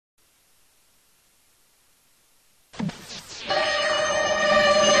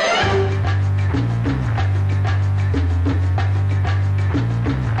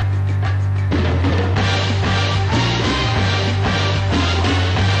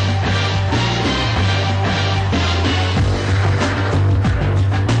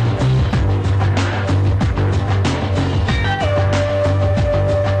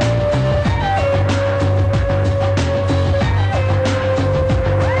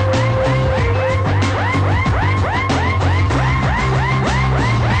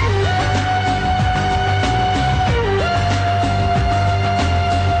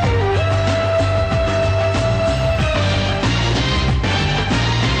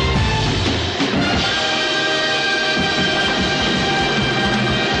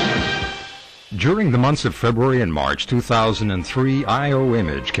During the months of February and March 2003,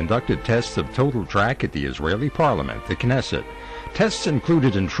 IO-Image conducted tests of TotalTrack at the Israeli Parliament, the Knesset. Tests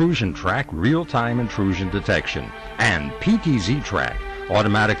included Intrusion Track, real-time intrusion detection, and PTZ Track,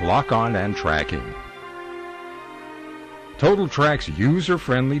 automatic lock-on and tracking. TotalTrack's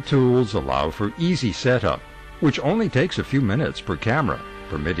user-friendly tools allow for easy setup, which only takes a few minutes per camera,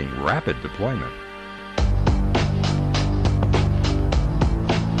 permitting rapid deployment.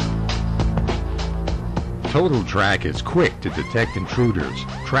 TotalTrack is quick to detect intruders,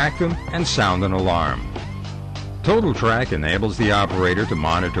 track them, and sound an alarm. TotalTrack enables the operator to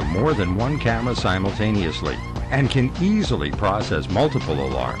monitor more than one camera simultaneously and can easily process multiple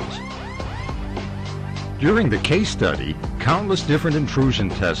alarms. During the case study, countless different intrusion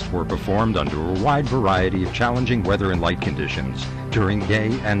tests were performed under a wide variety of challenging weather and light conditions during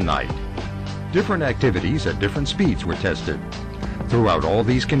day and night. Different activities at different speeds were tested. Throughout all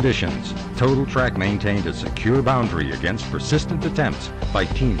these conditions, TotalTrack maintained a secure boundary against persistent attempts by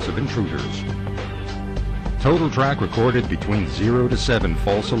teams of intruders. TotalTrack recorded between 0 to 7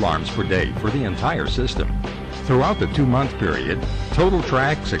 false alarms per day for the entire system. Throughout the 2-month period,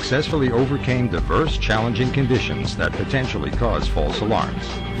 TotalTrack successfully overcame diverse challenging conditions that potentially cause false alarms.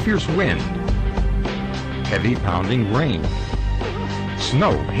 Fierce wind, heavy pounding rain,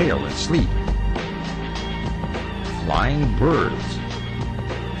 snow, hail, and sleet, flying birds,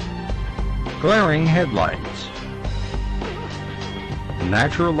 glaring headlights,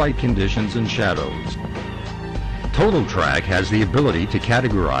 natural light conditions and shadows. TotalTrack has the ability to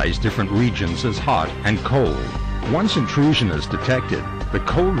categorize different regions as hot and cold. Once intrusion is detected, the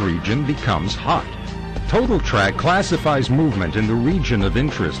cold region becomes hot. TotalTrack classifies movement in the region of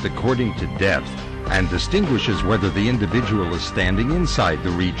interest according to depth and distinguishes whether the individual is standing inside the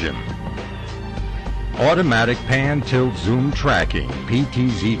region. Automatic Pan Tilt Zoom Tracking,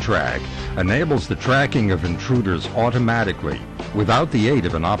 PTZ Track, enables the tracking of intruders automatically without the aid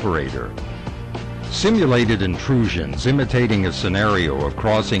of an operator. Simulated intrusions imitating a scenario of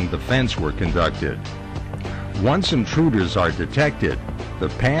crossing the fence were conducted. Once intruders are detected, the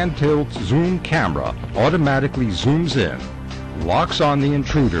Pan Tilt Zoom camera automatically zooms in, locks on the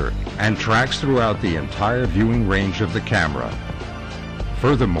intruder, and tracks throughout the entire viewing range of the camera.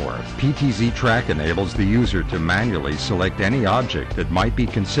 Furthermore, PTZ Track enables the user to manually select any object that might be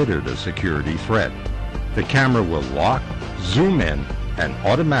considered a security threat. The camera will lock, zoom in, and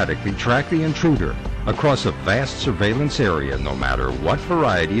automatically track the intruder across a vast surveillance area no matter what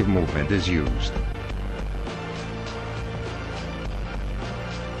variety of movement is used.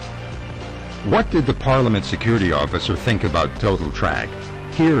 What did the Parliament security officer think about TotalTrack?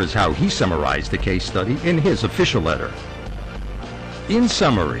 Here is how he summarized the case study in his official letter. In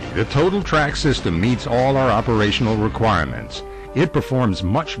summary, the TotalTrack system meets all our operational requirements. It performs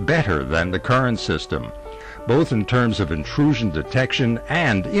much better than the current system, both in terms of intrusion detection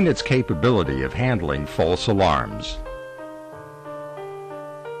and in its capability of handling false alarms.